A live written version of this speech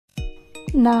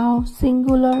Now,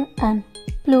 singular and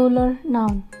plural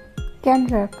noun can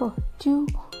refer to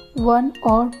one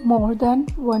or more than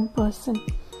one person,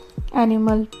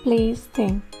 animal, place,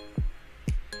 thing.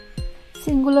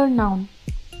 Singular noun.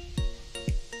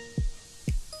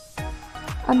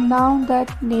 A noun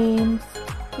that names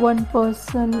one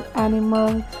person,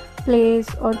 animal, place,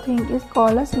 or thing is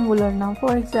called a singular noun.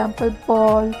 For example,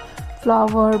 ball,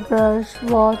 flower, brush,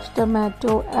 watch,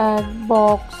 tomato, egg,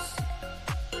 box.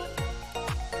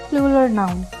 Plural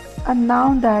noun. A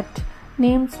noun that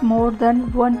names more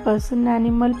than one person,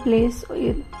 animal, place,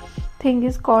 or thing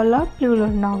is called a plural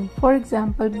noun. For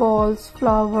example, balls,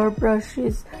 flower,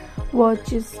 brushes,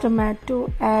 watches,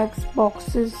 tomato, eggs,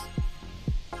 boxes.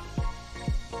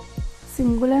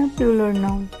 Singular and plural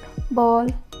noun. Ball,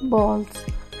 balls,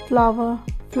 flower,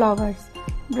 flowers,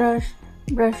 brush,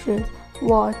 brushes,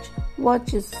 watch,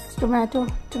 watches, tomato,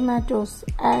 tomatoes,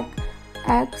 egg,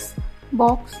 eggs,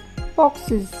 box,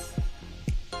 boxes.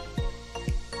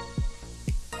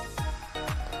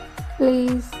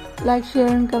 Please like, share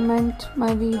and comment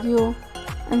my video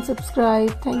and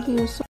subscribe. Thank you so much.